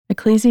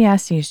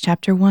Ecclesiastes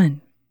chapter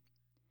 1.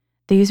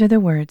 These are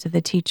the words of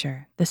the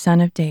teacher, the son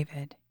of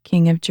David,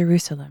 king of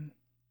Jerusalem.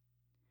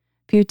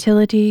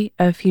 Futility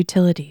of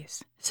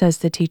futilities, says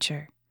the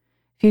teacher.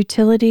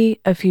 Futility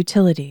of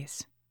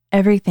futilities.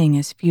 Everything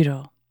is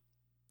futile.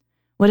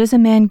 What does a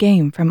man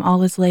gain from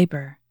all his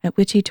labor, at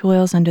which he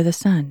toils under the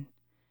sun?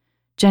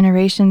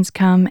 Generations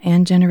come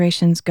and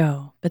generations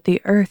go, but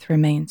the earth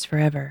remains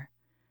forever.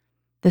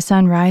 The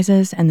sun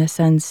rises and the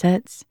sun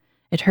sets.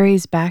 It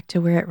hurries back to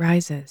where it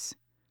rises.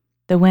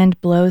 The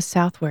wind blows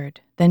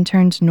southward, then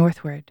turns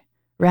northward.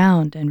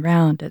 Round and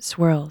round it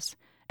swirls,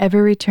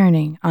 ever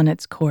returning on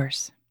its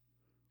course.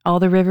 All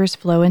the rivers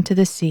flow into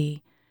the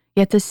sea,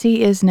 yet the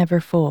sea is never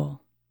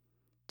full.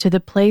 To the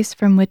place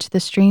from which the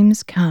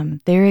streams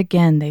come, there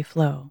again they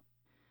flow.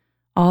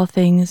 All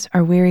things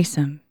are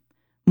wearisome,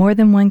 more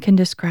than one can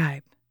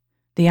describe.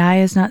 The eye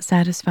is not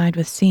satisfied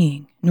with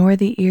seeing, nor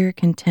the ear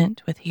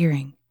content with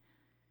hearing.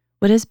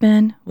 What has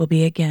been will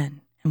be again,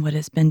 and what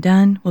has been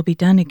done will be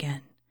done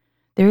again.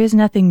 There is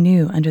nothing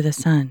new under the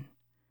sun.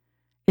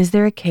 Is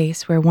there a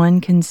case where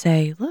one can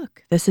say,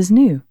 "Look, this is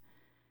new"?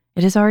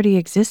 It has already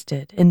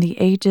existed in the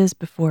ages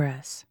before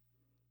us.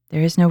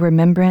 There is no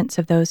remembrance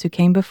of those who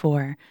came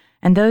before,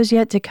 and those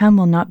yet to come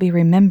will not be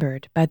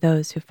remembered by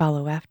those who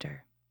follow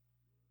after.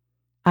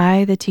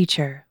 I, the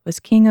teacher, was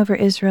king over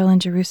Israel and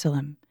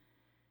Jerusalem,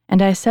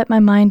 and I set my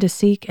mind to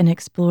seek and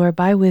explore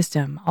by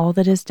wisdom all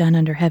that is done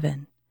under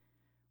heaven.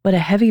 What a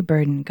heavy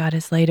burden God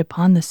has laid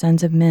upon the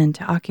sons of men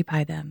to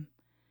occupy them.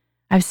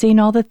 I've seen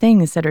all the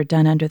things that are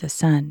done under the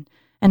sun,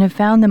 and have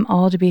found them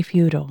all to be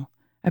futile,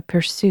 a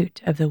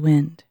pursuit of the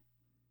wind.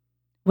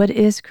 What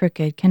is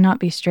crooked cannot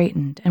be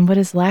straightened, and what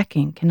is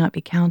lacking cannot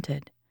be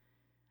counted.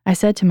 I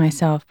said to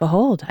myself,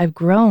 "Behold, I've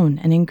grown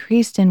and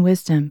increased in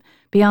wisdom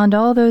beyond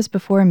all those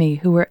before me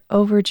who were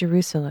over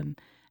Jerusalem,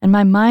 and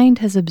my mind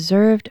has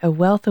observed a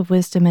wealth of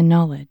wisdom and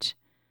knowledge."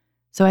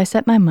 So I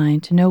set my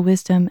mind to know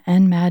wisdom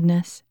and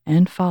madness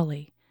and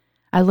folly.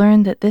 I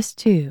learned that this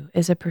too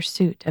is a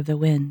pursuit of the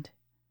wind.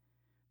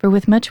 For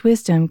with much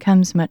wisdom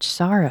comes much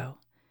sorrow,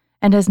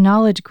 and as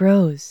knowledge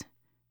grows,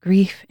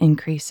 grief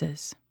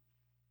increases.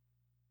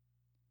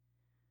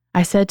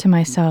 I said to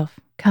myself,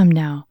 "Come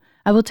now,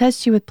 I will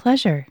test you with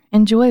pleasure,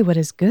 enjoy what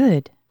is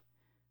good."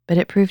 But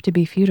it proved to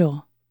be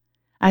futile.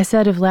 I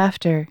said of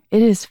laughter,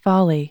 "It is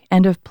folly,"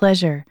 and of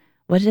pleasure,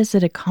 "What does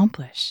it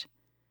accomplish?"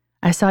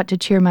 I sought to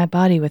cheer my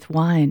body with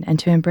wine and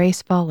to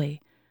embrace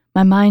folly,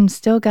 my mind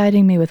still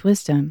guiding me with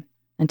wisdom,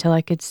 until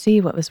I could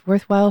see what was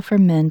worthwhile for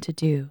men to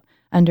do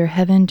under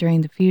heaven during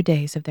the few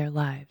days of their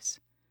lives.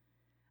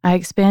 I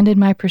expanded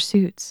my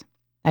pursuits.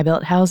 I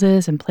built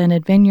houses and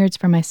planted vineyards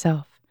for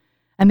myself.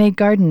 I made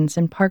gardens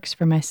and parks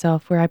for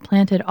myself where I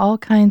planted all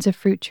kinds of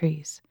fruit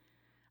trees.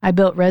 I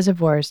built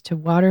reservoirs to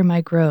water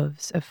my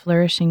groves of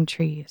flourishing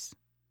trees.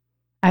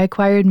 I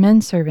acquired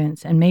men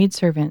servants and maid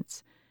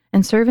servants,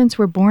 and servants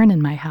were born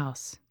in my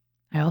house.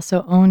 I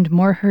also owned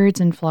more herds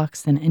and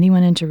flocks than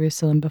anyone in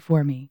Jerusalem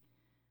before me.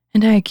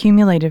 And I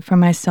accumulated for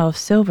myself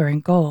silver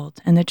and gold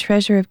and the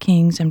treasure of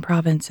kings and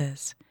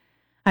provinces.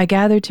 I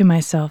gathered to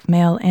myself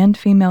male and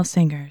female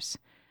singers,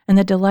 and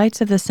the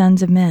delights of the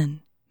sons of men,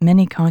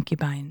 many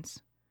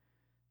concubines.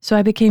 So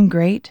I became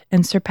great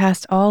and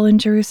surpassed all in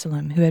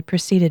Jerusalem who had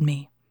preceded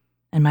me,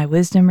 and my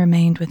wisdom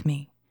remained with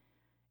me.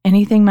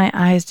 Anything my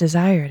eyes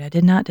desired, I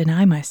did not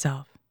deny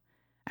myself.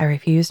 I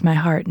refused my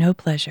heart no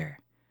pleasure,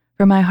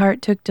 for my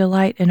heart took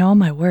delight in all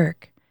my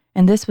work,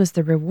 and this was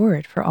the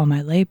reward for all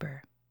my labor.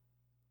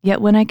 Yet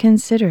when I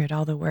considered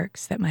all the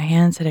works that my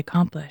hands had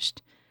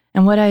accomplished,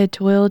 and what I had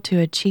toiled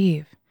to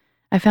achieve,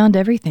 I found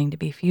everything to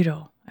be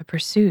futile, a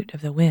pursuit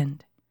of the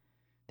wind.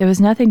 There was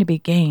nothing to be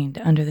gained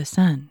under the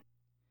sun.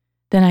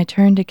 Then I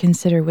turned to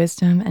consider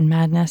wisdom and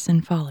madness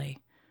and folly,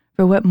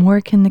 for what more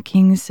can the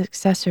king's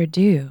successor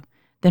do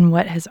than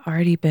what has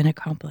already been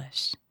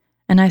accomplished?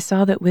 And I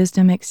saw that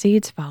wisdom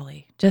exceeds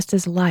folly, just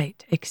as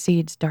light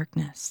exceeds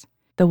darkness.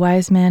 The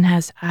wise man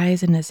has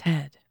eyes in his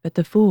head, but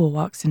the fool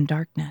walks in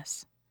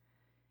darkness.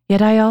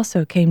 Yet I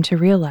also came to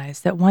realize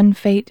that one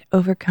fate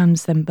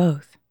overcomes them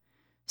both.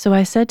 So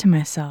I said to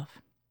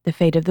myself, "The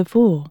fate of the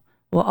fool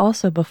will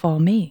also befall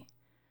me.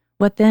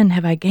 What then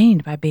have I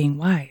gained by being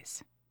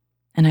wise?"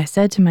 And I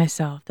said to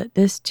myself that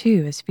this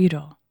too is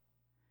futile.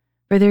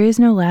 For there is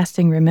no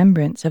lasting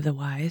remembrance of the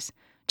wise,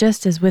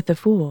 just as with the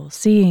fool,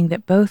 seeing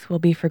that both will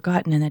be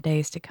forgotten in the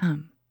days to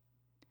come.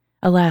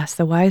 Alas,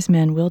 the wise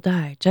man will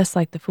die, just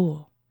like the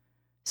fool.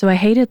 So I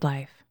hated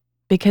life,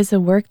 because the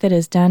work that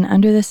is done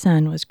under the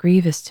sun was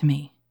grievous to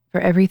me, for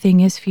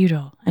everything is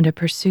futile and a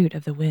pursuit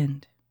of the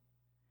wind.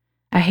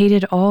 I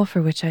hated all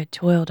for which I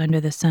toiled under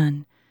the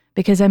sun,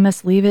 because I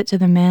must leave it to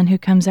the man who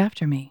comes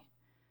after me.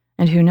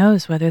 And who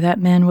knows whether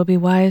that man will be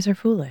wise or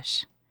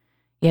foolish?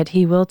 Yet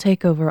he will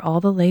take over all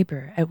the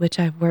labor at which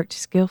I've worked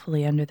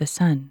skillfully under the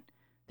sun.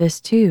 This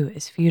too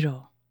is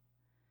futile.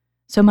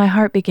 So my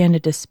heart began to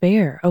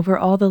despair over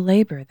all the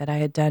labor that I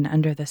had done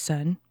under the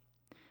sun.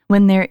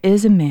 When there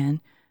is a man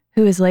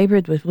who has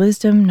labored with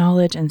wisdom,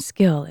 knowledge, and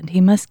skill, and he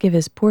must give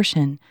his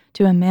portion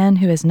to a man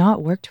who has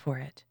not worked for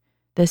it,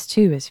 this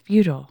too is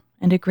futile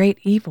and a great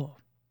evil.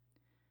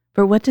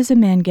 For what does a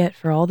man get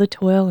for all the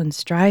toil and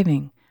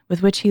striving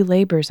with which he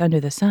labors under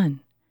the sun?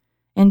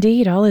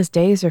 Indeed, all his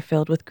days are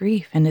filled with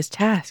grief, and his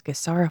task is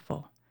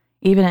sorrowful.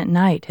 Even at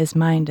night his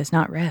mind does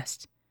not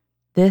rest.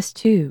 This,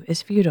 too,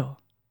 is futile.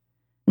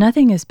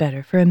 Nothing is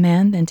better for a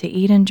man than to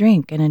eat and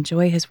drink and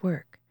enjoy his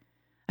work.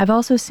 I've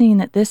also seen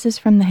that this is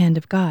from the hand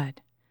of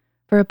God.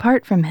 For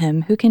apart from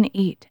him, who can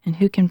eat and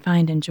who can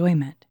find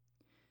enjoyment?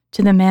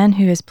 To the man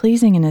who is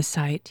pleasing in his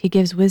sight, he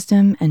gives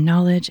wisdom and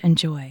knowledge and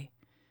joy.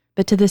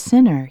 But to the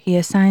sinner, he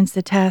assigns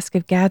the task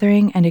of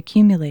gathering and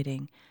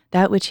accumulating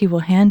that which he will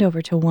hand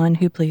over to one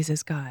who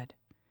pleases God.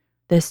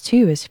 This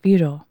too is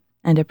futile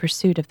and a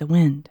pursuit of the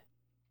wind.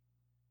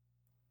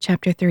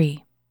 Chapter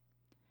 3.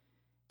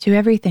 To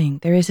everything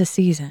there is a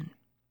season,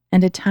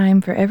 and a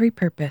time for every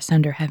purpose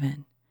under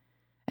heaven,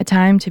 a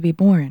time to be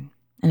born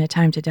and a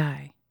time to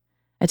die,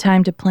 a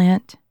time to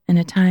plant and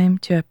a time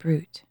to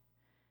uproot,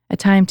 a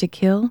time to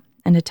kill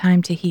and a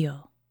time to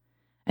heal,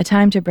 a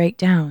time to break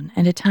down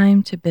and a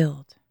time to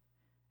build,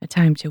 a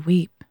time to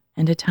weep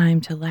and a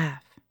time to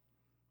laugh,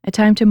 a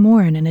time to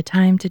mourn and a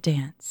time to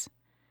dance,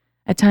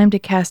 a time to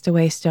cast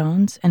away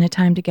stones and a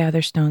time to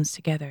gather stones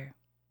together,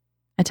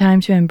 a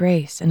time to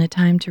embrace and a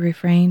time to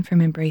refrain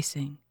from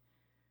embracing,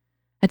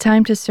 a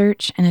time to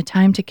search and a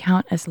time to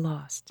count as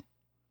lost,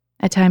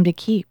 a time to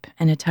keep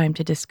and a time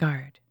to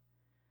discard,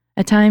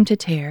 a time to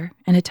tear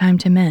and a time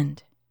to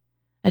mend,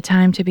 a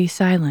time to be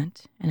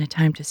silent and a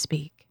time to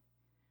speak,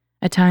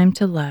 a time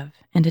to love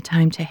and a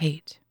time to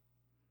hate,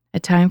 a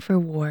time for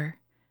war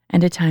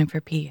and a time for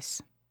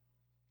peace.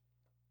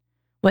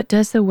 What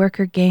does the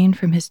worker gain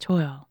from his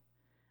toil?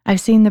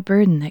 I've seen the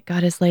burden that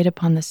God has laid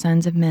upon the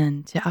sons of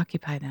men to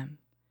occupy them.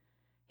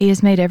 He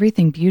has made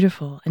everything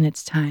beautiful in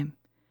its time.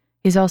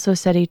 He's also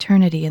set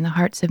eternity in the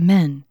hearts of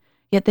men,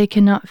 yet they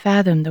cannot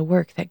fathom the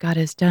work that God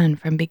has done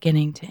from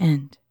beginning to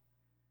end.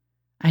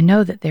 I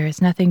know that there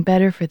is nothing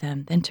better for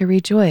them than to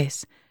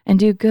rejoice and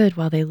do good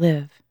while they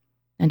live,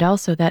 and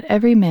also that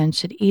every man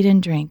should eat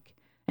and drink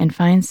and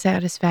find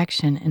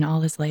satisfaction in all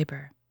his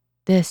labor.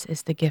 This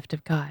is the gift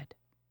of God.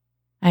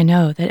 I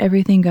know that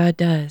everything God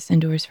does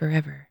endures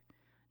forever.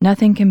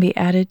 Nothing can be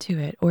added to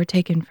it or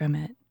taken from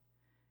it.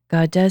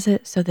 God does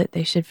it so that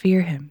they should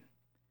fear him.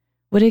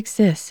 What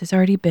exists has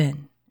already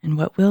been, and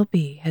what will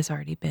be has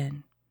already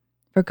been.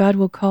 For God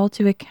will call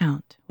to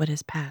account what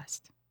is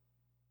past.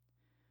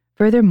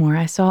 Furthermore,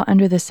 I saw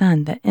under the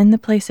sun that in the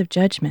place of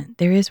judgment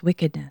there is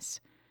wickedness,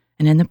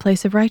 and in the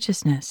place of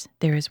righteousness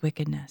there is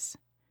wickedness.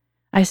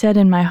 I said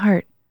in my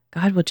heart,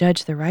 God will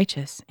judge the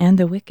righteous and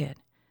the wicked,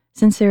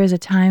 since there is a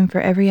time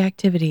for every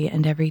activity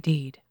and every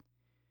deed.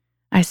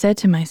 I said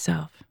to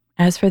myself,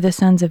 as for the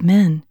sons of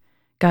men,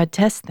 God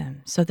tests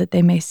them so that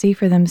they may see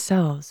for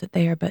themselves that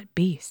they are but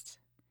beasts.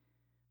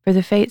 For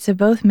the fates of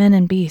both men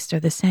and beasts are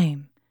the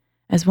same.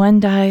 As one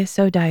dies,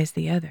 so dies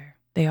the other.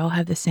 They all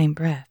have the same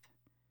breath.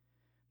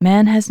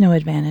 Man has no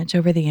advantage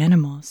over the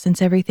animals,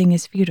 since everything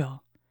is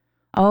futile.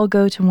 All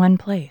go to one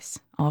place,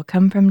 all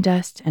come from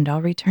dust, and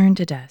all return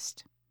to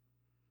dust.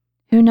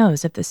 Who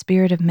knows if the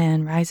spirit of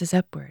man rises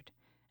upward,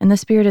 and the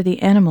spirit of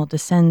the animal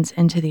descends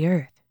into the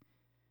earth?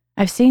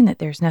 I've seen that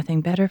there's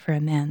nothing better for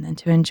a man than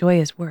to enjoy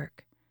his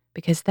work,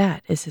 because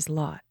that is his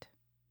lot.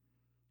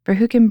 For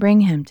who can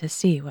bring him to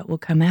see what will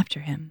come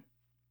after him?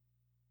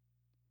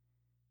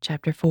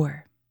 Chapter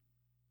 4.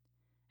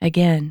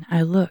 Again,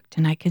 I looked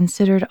and I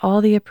considered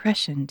all the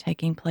oppression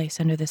taking place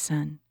under the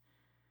sun.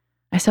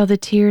 I saw the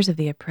tears of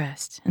the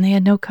oppressed, and they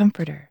had no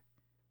comforter.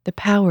 The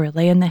power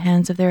lay in the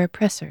hands of their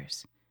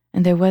oppressors,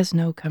 and there was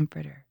no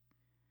comforter.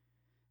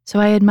 So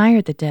I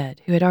admired the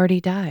dead who had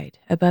already died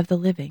above the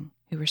living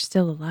who were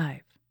still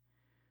alive.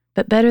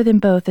 But better than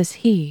both is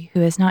he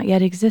who has not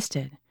yet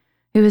existed,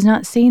 who has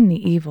not seen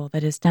the evil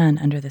that is done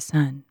under the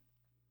sun.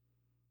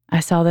 I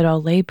saw that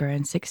all labor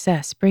and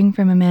success spring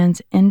from a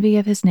man's envy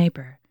of his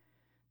neighbor.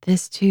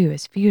 This too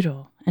is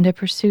futile and a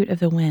pursuit of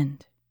the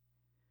wind.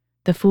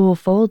 The fool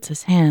folds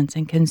his hands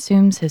and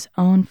consumes his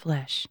own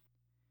flesh.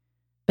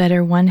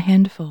 Better one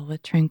handful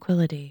with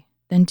tranquility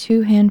than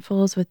 2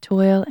 handfuls with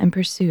toil and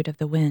pursuit of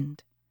the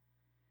wind.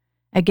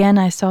 Again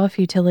I saw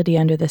futility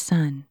under the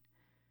sun.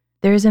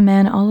 There is a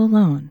man all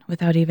alone,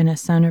 without even a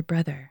son or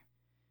brother.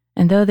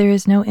 And though there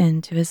is no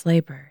end to his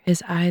labor,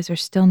 his eyes are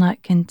still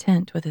not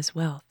content with his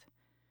wealth.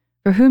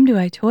 For whom do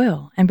I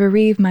toil and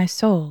bereave my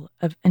soul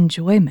of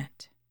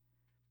enjoyment?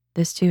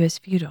 This too is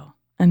futile,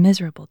 a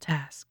miserable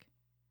task.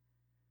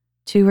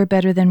 2 are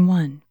better than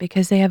 1,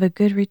 because they have a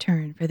good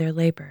return for their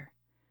labor.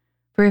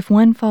 For if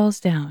one falls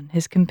down,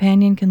 his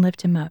companion can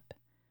lift him up,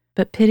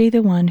 but pity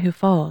the one who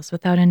falls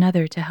without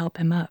another to help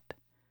him up.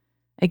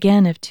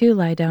 Again, if 2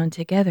 lie down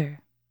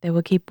together, they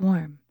will keep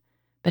warm,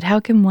 but how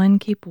can one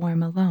keep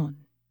warm alone?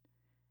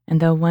 And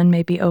though one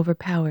may be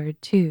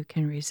overpowered, 2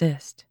 can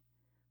resist.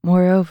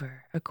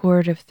 Moreover, a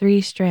cord of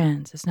 3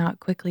 strands is not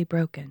quickly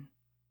broken.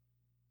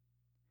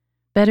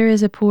 Better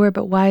is a poor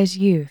but wise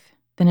youth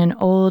than an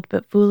old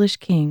but foolish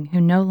king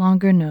who no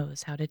longer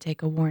knows how to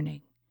take a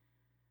warning.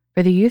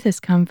 For the youth has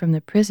come from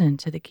the prison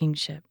to the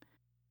kingship,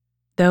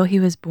 though he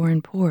was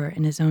born poor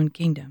in his own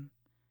kingdom.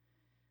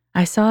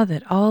 I saw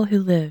that all who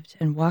lived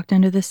and walked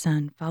under the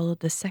sun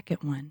followed the second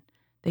one,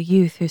 the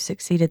youth who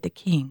succeeded the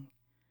king.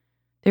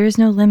 There is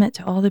no limit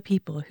to all the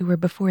people who were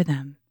before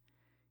them,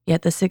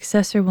 yet the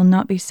successor will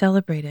not be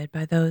celebrated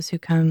by those who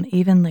come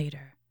even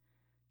later.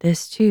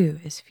 This too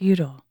is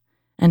futile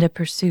and a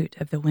pursuit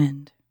of the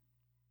wind.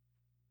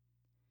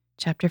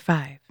 Chapter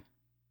 5.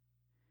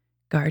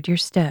 Guard your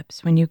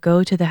steps when you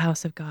go to the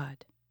house of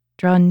God.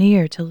 Draw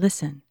near to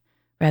listen,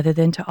 rather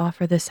than to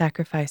offer the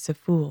sacrifice of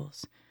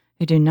fools,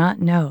 who do not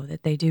know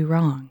that they do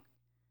wrong.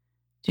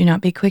 Do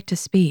not be quick to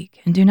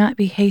speak, and do not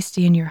be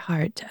hasty in your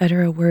heart to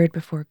utter a word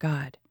before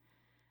God.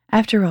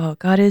 After all,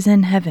 God is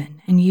in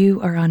heaven, and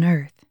you are on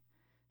earth,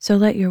 so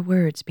let your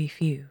words be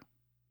few.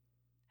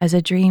 As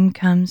a dream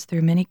comes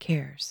through many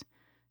cares,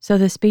 so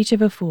the speech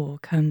of a fool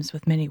comes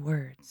with many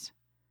words.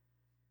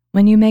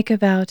 When you make a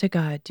vow to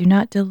God, do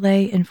not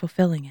delay in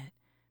fulfilling it,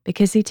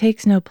 because he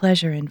takes no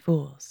pleasure in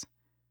fools.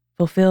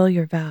 Fulfill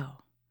your vow.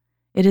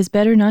 It is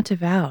better not to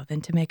vow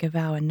than to make a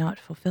vow and not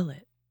fulfill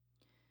it.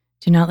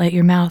 Do not let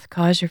your mouth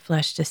cause your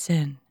flesh to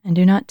sin, and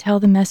do not tell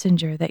the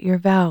messenger that your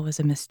vow was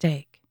a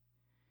mistake.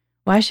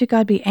 Why should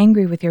God be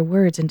angry with your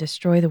words and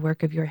destroy the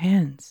work of your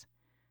hands?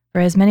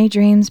 For as many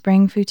dreams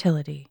bring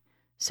futility,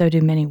 so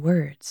do many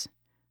words.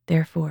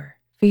 Therefore,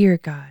 fear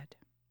God.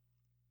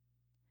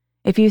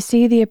 If you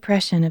see the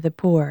oppression of the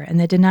poor and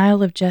the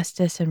denial of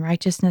justice and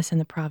righteousness in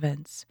the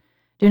province,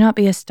 do not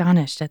be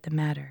astonished at the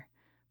matter,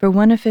 for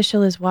one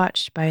official is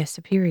watched by a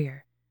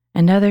superior,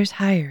 and others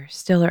higher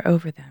still are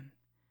over them.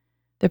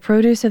 The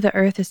produce of the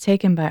earth is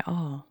taken by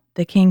all.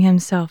 The king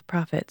himself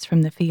profits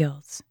from the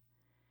fields.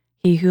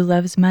 He who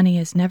loves money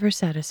is never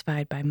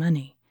satisfied by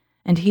money,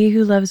 and he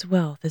who loves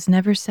wealth is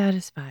never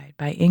satisfied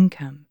by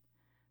income.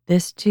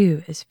 This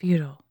too is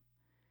futile.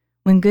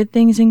 When good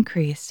things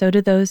increase, so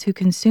do those who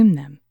consume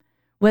them.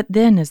 What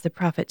then is the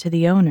profit to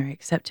the owner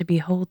except to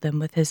behold them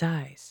with his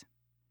eyes?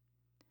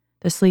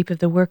 The sleep of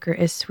the worker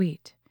is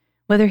sweet,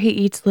 whether he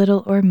eats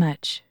little or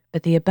much,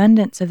 but the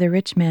abundance of the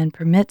rich man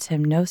permits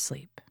him no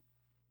sleep.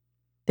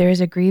 There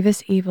is a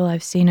grievous evil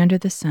I've seen under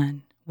the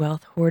sun,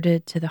 wealth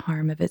hoarded to the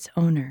harm of its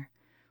owner,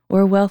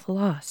 or wealth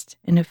lost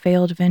in a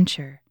failed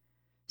venture.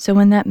 So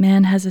when that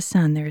man has a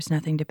son, there is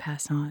nothing to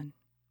pass on.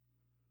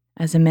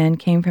 As a man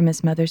came from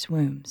his mother's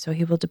womb, so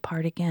he will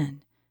depart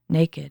again,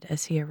 naked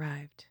as he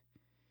arrived.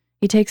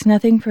 He takes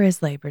nothing for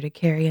his labor to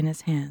carry in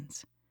his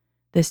hands.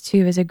 This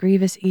too is a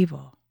grievous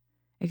evil.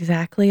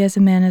 Exactly as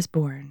a man is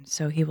born,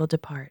 so he will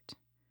depart.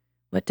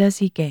 What does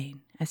he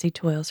gain as he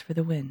toils for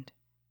the wind?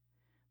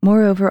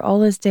 Moreover,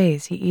 all his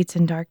days he eats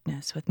in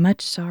darkness, with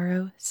much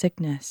sorrow,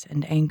 sickness,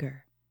 and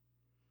anger.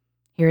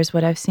 Here is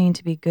what I've seen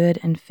to be good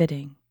and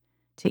fitting,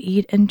 to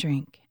eat and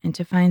drink, and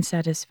to find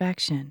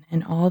satisfaction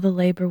in all the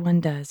labor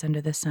one does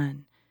under the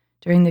sun,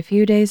 during the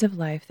few days of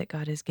life that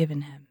God has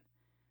given him,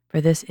 for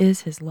this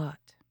is his lot.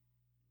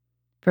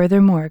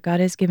 Furthermore, God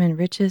has given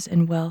riches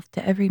and wealth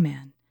to every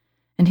man,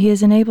 and he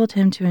has enabled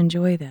him to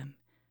enjoy them,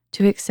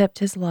 to accept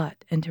his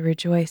lot, and to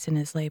rejoice in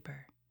his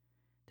labor.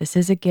 This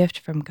is a gift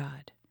from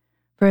God,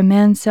 for a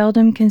man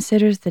seldom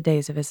considers the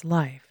days of his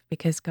life,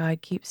 because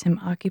God keeps him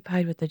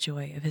occupied with the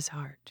joy of his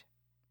heart.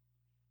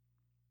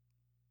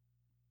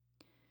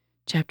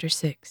 Chapter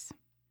 6.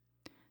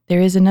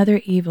 There is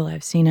another evil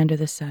I've seen under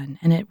the sun,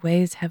 and it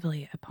weighs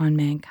heavily upon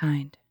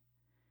mankind.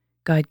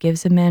 God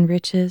gives a man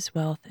riches,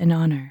 wealth, and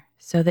honor,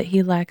 so that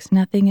he lacks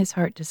nothing his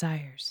heart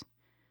desires.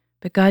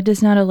 But God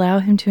does not allow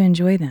him to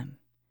enjoy them.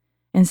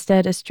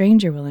 Instead, a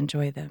stranger will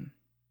enjoy them.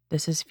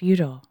 This is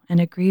futile and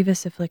a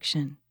grievous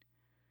affliction.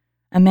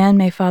 A man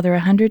may father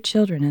 100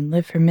 children and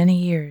live for many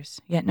years,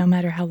 yet no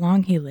matter how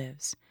long he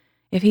lives,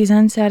 if he's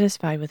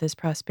unsatisfied with his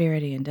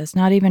prosperity and does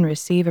not even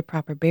receive a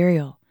proper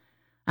burial,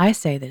 I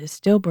say that a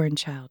stillborn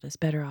child is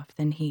better off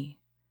than he.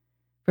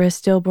 For a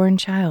stillborn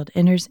child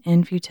enters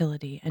in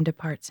futility and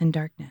departs in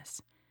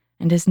darkness,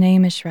 and his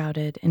name is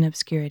shrouded in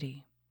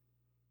obscurity.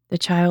 The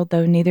child,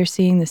 though neither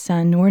seeing the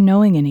sun nor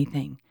knowing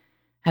anything,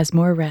 has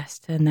more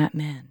rest than that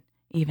man,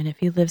 even if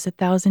he lives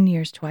 1,000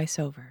 years twice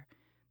over,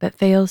 but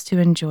fails to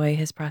enjoy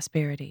his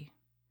prosperity.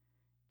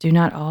 Do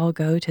not all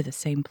go to the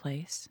same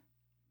place?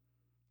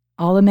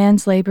 All a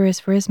man's labor is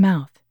for his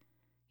mouth,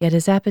 yet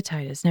his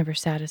appetite is never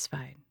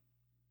satisfied.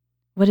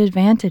 What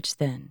advantage,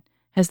 then,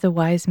 has the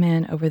wise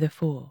man over the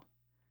fool?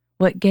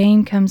 What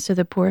gain comes to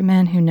the poor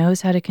man who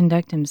knows how to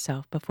conduct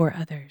himself before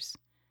others?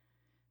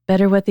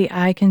 Better what the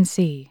eye can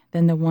see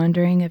than the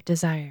wandering of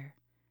desire.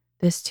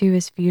 This too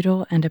is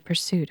futile and a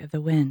pursuit of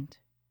the wind.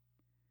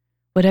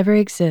 Whatever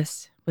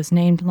exists was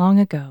named long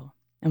ago,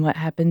 and what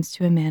happens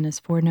to a man is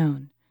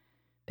foreknown.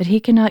 But he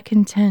cannot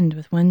contend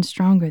with one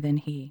stronger than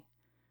he.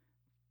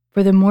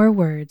 For the more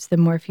words, the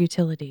more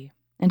futility,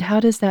 and how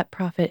does that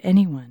profit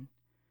anyone?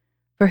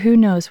 For who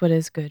knows what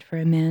is good for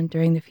a man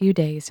during the few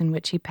days in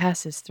which he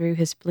passes through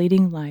his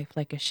fleeting life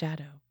like a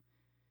shadow?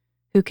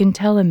 Who can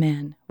tell a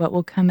man what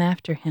will come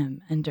after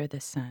him under the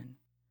sun?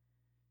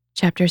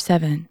 Chapter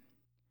 7.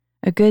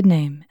 A good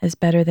name is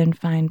better than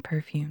fine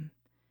perfume,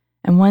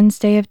 and one's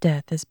day of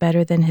death is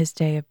better than his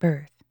day of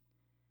birth.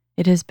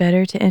 It is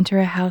better to enter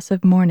a house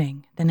of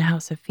mourning than a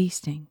house of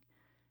feasting,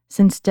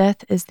 since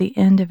death is the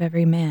end of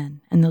every man,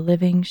 and the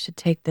living should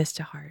take this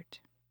to heart.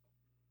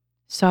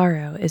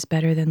 Sorrow is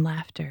better than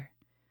laughter,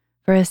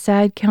 for a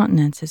sad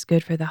countenance is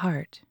good for the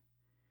heart.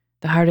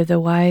 The heart of the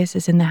wise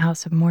is in the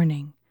house of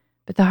mourning,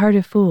 but the heart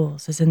of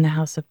fools is in the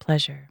house of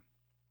pleasure.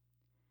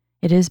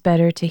 It is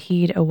better to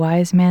heed a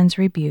wise man's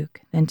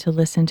rebuke than to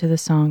listen to the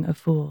song of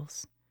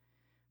fools.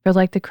 For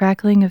like the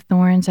crackling of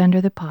thorns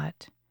under the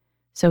pot,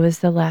 so is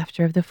the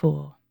laughter of the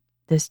fool.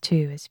 This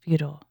too is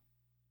futile.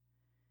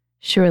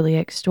 Surely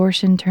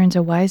extortion turns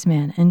a wise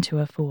man into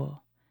a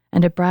fool,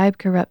 and a bribe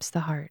corrupts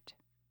the heart.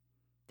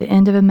 The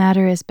end of a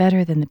matter is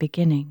better than the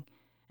beginning,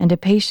 and a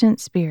patient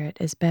spirit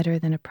is better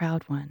than a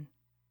proud one.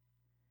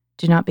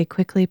 Do not be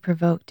quickly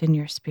provoked in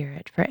your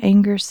spirit, for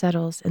anger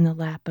settles in the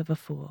lap of a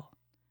fool.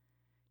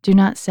 Do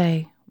not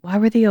say, "Why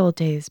were the old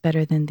days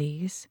better than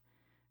these?"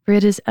 For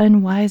it is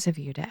unwise of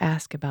you to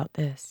ask about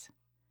this.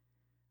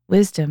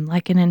 Wisdom,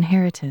 like an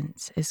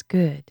inheritance, is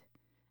good,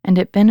 and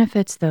it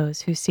benefits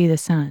those who see the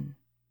sun.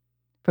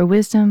 For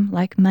wisdom,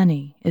 like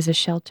money, is a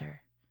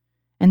shelter,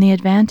 and the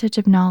advantage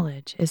of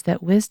knowledge is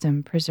that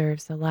wisdom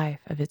preserves the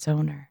life of its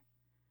owner.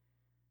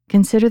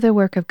 Consider the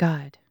work of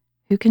God,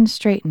 who can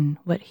straighten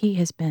what he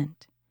has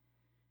bent.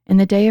 In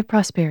the day of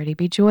prosperity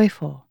be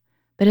joyful,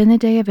 but in the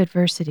day of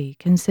adversity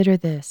consider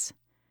this: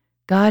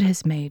 God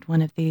has made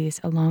one of these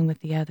along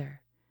with the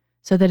other,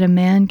 so that a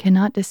man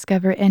cannot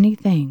discover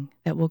anything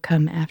that will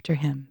come after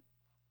him.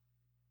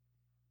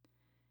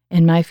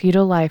 In my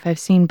feudal life I've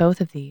seen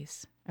both of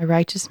these, a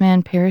righteous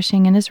man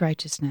perishing in his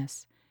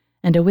righteousness,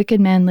 and a wicked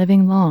man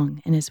living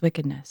long in his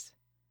wickedness.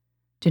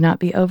 Do not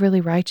be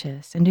overly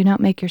righteous, and do not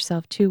make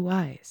yourself too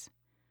wise.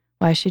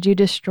 Why should you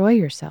destroy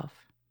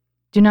yourself?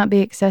 Do not be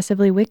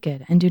excessively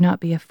wicked, and do not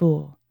be a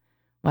fool.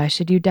 Why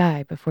should you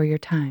die before your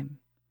time?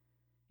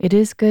 It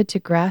is good to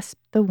grasp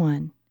the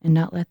one and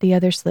not let the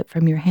other slip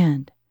from your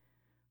hand,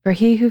 for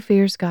he who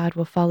fears God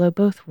will follow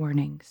both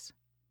warnings.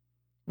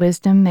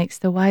 Wisdom makes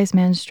the wise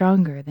man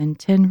stronger than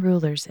 10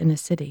 rulers in a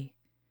city.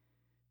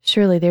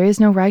 Surely there is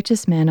no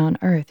righteous man on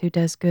earth who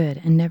does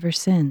good and never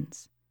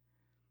sins.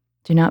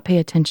 Do not pay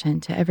attention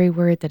to every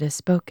word that is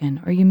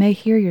spoken, or you may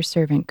hear your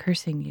servant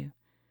cursing you,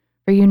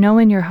 for you know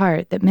in your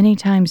heart that many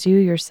times you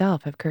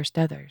yourself have cursed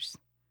others.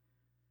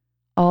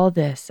 All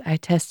this I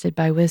tested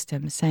by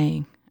wisdom,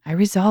 saying, I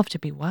resolved to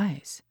be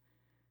wise.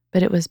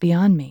 But it was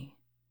beyond me.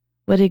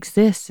 What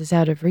exists is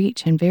out of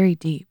reach and very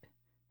deep.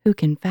 Who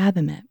can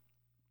fathom it?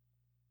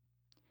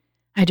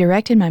 I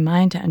directed my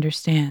mind to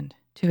understand,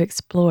 to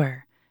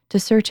explore, to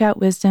search out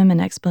wisdom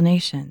and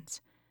explanations,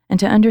 and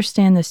to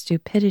understand the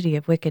stupidity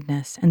of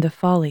wickedness and the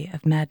folly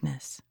of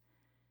madness.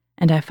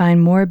 And I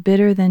find more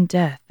bitter than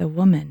death the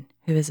woman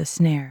who is a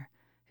snare,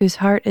 whose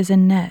heart is a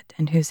net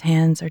and whose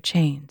hands are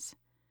chains.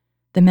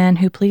 The man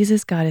who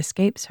pleases God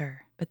escapes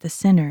her, but the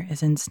sinner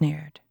is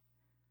ensnared.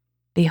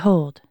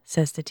 Behold,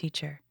 says the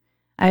teacher,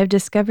 I have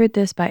discovered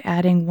this by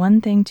adding one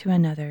thing to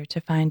another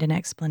to find an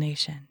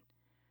explanation.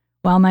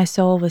 While my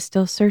soul was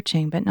still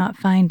searching but not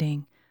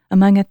finding,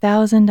 among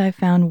 1,000 I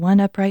found one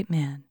upright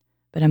man,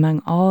 but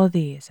among all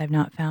these I've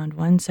not found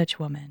one such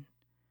woman.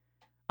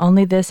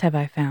 Only this have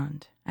I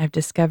found. I've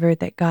discovered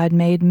that God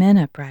made men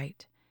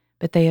upright,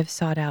 but they have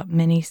sought out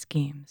many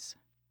schemes.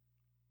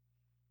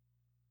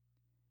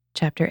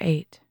 Chapter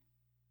 8.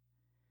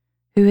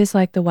 Who is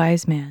like the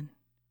wise man,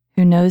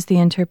 who knows the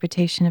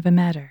interpretation of a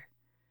matter?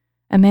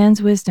 A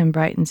man's wisdom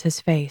brightens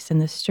his face, and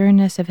the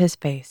sternness of his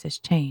face is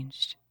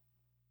changed.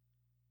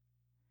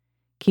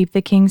 Keep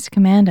the king's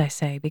command, I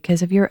say,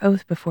 because of your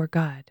oath before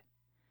God.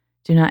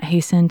 Do not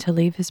hasten to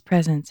leave his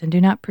presence, and do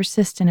not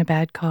persist in a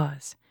bad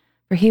cause,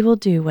 for he will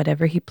do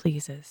whatever he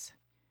pleases.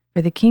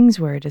 For the king's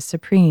word is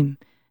supreme,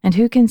 and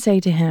who can say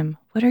to him,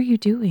 What are you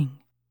doing?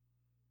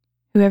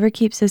 Whoever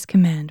keeps his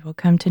command will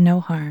come to no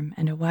harm,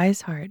 and a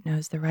wise heart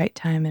knows the right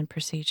time and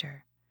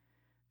procedure.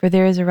 For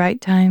there is a right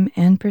time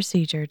and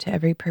procedure to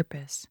every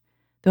purpose,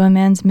 though a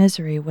man's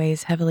misery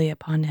weighs heavily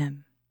upon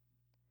him.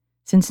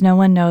 Since no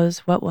one knows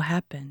what will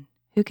happen,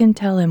 who can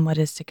tell him what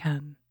is to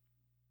come?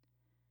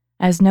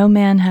 As no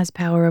man has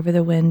power over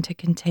the wind to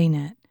contain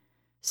it,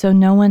 so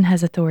no one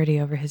has authority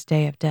over his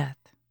day of death.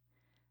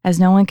 As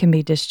no one can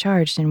be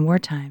discharged in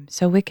wartime,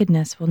 so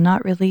wickedness will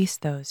not release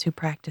those who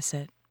practice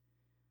it.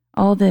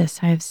 All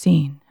this I have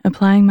seen,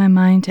 applying my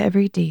mind to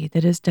every deed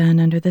that is done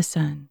under the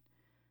sun.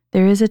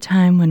 There is a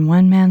time when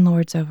one man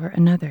lords over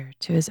another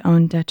to his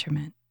own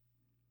detriment.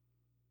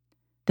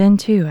 Then,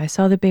 too, I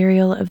saw the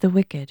burial of the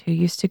wicked who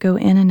used to go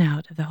in and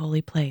out of the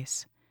holy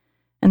place,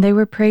 and they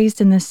were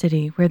praised in the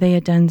city where they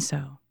had done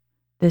so.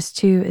 This,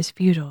 too, is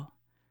futile.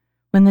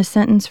 When the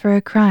sentence for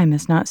a crime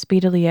is not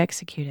speedily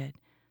executed,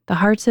 the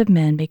hearts of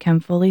men become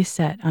fully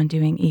set on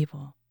doing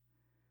evil.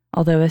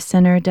 Although a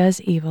sinner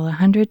does evil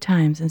 100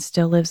 times and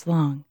still lives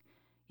long,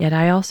 yet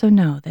I also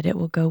know that it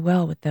will go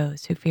well with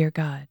those who fear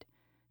God,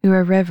 who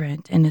are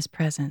reverent in his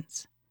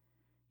presence.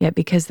 Yet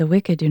because the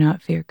wicked do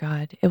not fear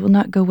God, it will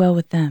not go well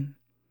with them,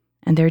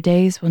 and their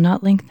days will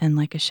not lengthen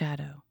like a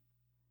shadow.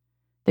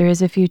 There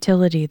is a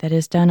futility that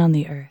is done on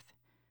the earth.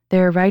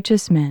 There are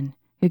righteous men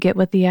who get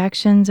what the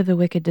actions of the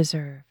wicked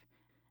deserve,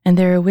 And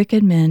there are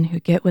wicked men who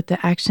get what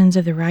the actions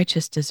of the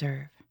righteous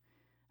deserve.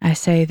 I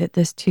say that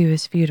this too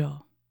is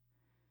futile.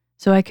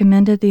 So I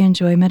commended the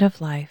enjoyment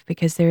of life,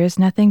 because there is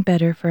nothing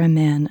better for a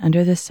man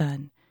under the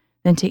sun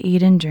than to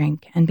eat and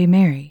drink and be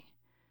merry.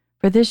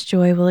 For this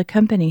joy will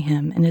accompany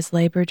him in his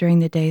labor during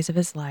the days of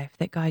his life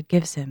that God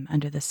gives him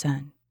under the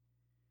sun.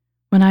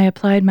 When I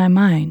applied my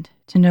mind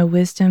to know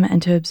wisdom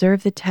and to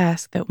observe the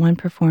task that one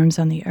performs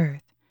on the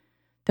earth,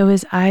 though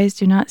his eyes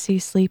do not see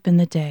sleep in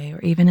the day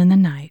or even in the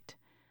night,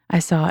 I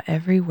saw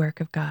every work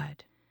of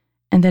God,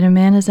 and that a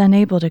man is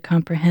unable to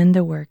comprehend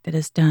the work that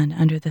is done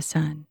under the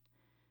sun.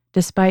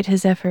 Despite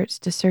his efforts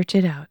to search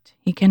it out,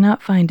 he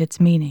cannot find its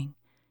meaning.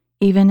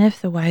 Even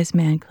if the wise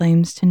man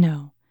claims to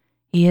know,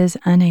 he is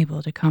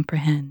unable to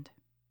comprehend.